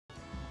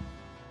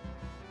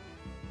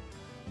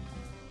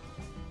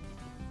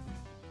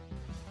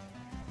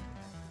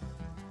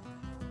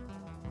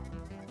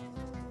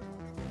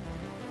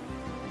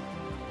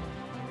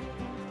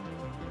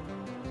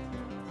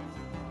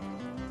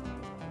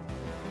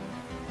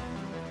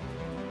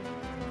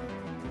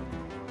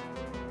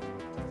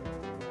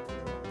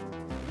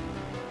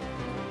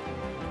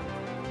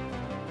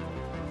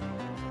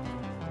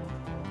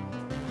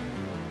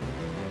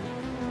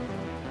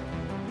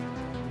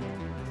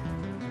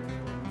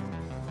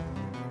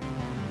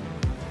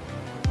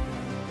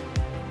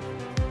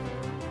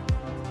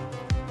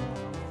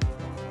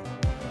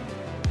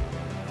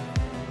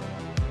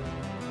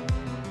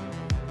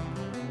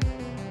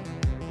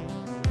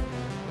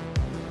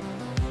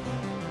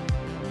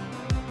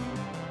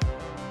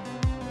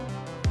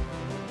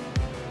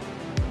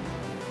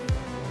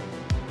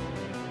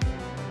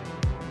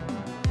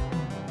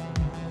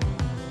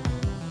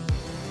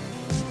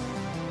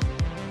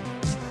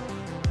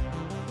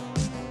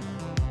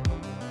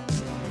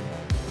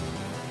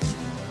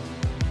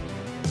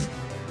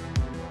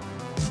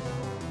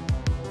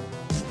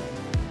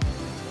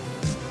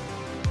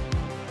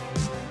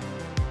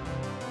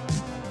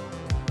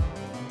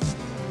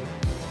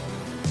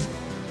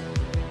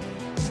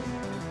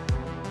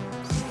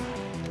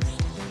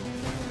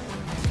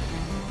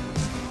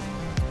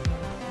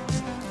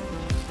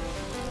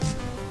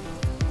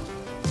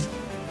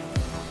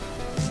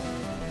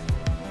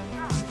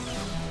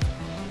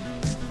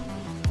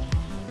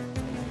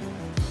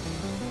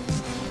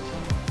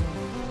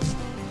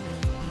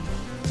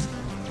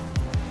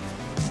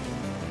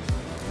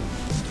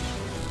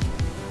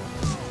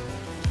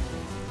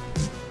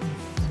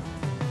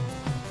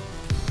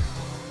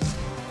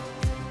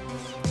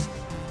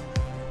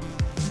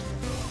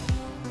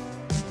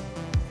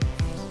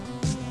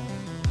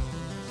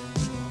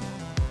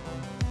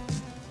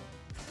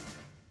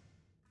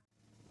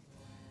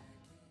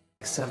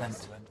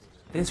Excellent.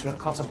 This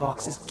ricotta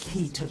box is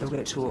key to the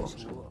ritual.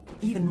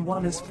 Even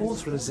one as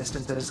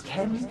force-resistant as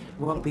Ken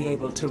won't be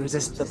able to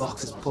resist the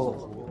box's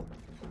pull.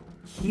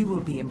 He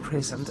will be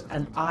imprisoned,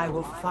 and I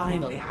will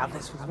finally have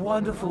this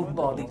wonderful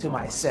body to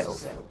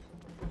myself.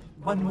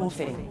 One more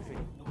thing.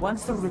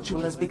 Once the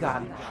ritual has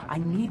begun, I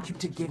need you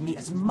to give me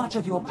as much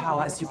of your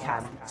power as you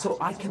can, so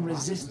I can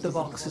resist the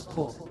box's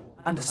pull.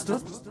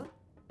 Understood?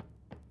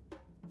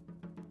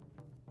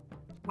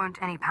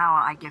 Won't any power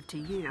I give to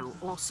you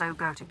also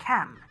go to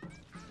Kem?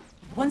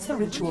 Once the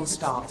ritual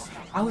starts,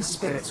 our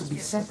spirits will be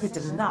separate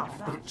enough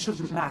that it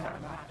shouldn't matter,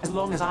 as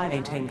long as I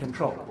maintain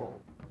control.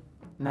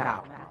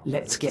 Now,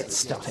 let's get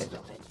started.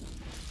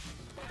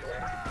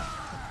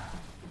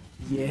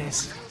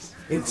 Yes,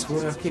 it's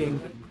working.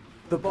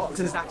 The box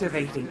is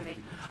activating.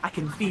 I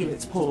can feel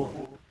its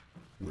pull.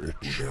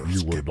 Which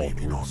you will not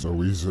win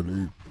so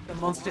easily. The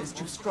monster is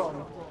too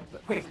strong.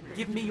 But quick,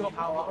 give me your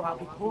power or I'll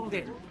be pulled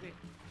in.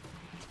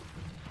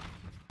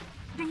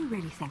 Do you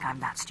really think I'm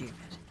that stupid?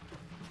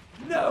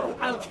 No,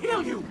 I'll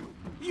kill you!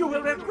 You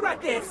will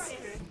regret this!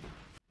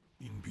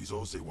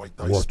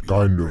 What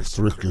kind of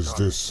trick is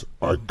this?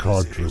 I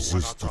can't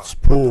resist its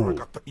pull.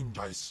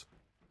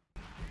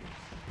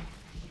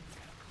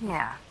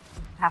 Yeah,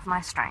 have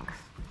my strength.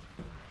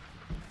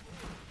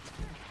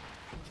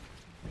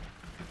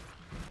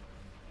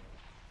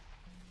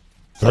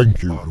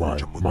 Thank you, my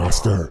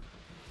master.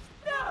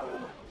 No!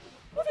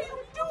 What are you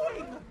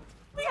doing?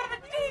 We have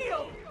a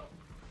deal!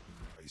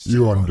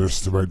 You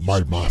underestimate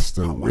my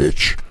master,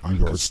 witch.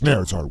 Your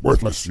snares are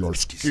worthless, your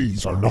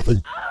skis are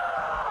nothing.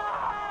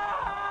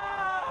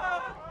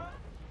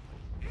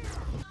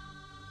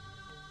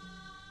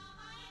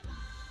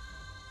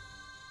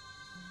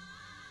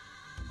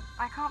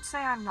 I can't say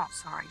I'm not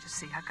sorry to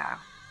see her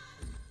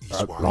go.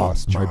 At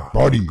last, my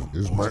body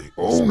is my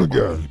own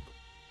again.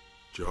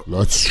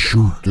 Let's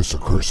shoot this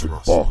accursed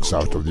box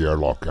out of the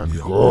airlock and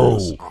go.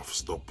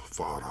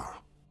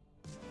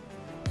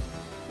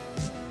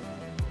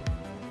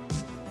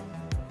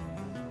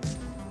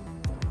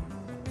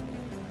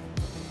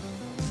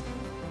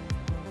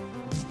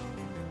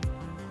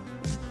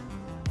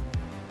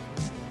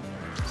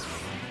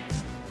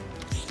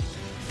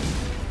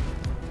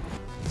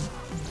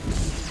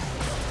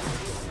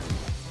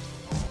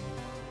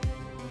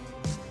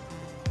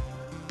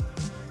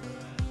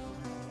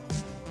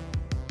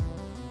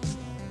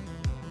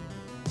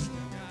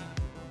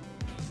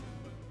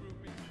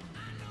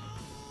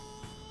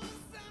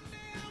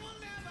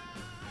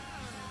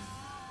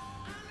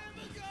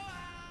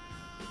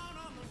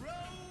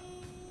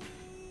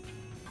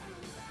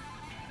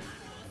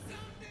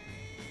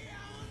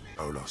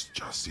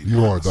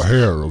 You are the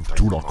heir of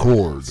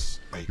SWTOR.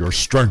 Your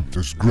strength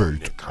is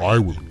great. I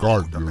will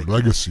guard your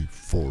legacy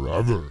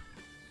forever.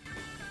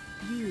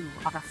 You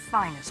are the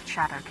finest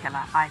shadow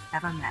killer I've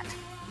ever met.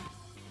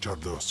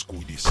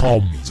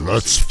 Come,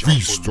 let's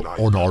feast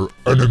on our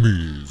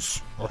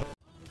enemies.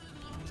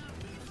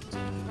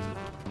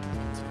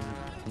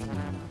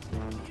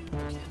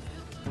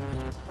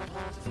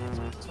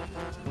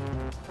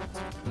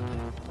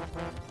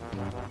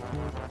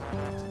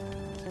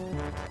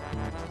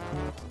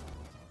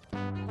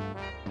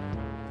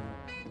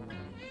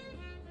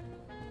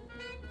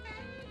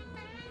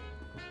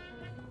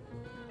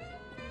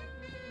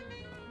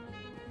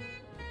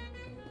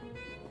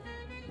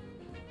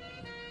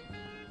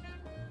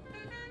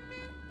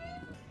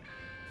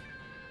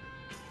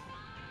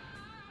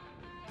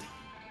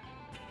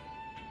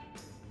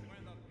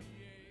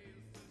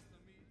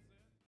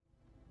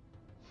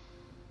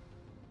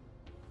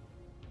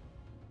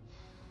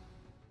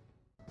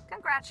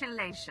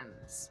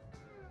 Congratulations.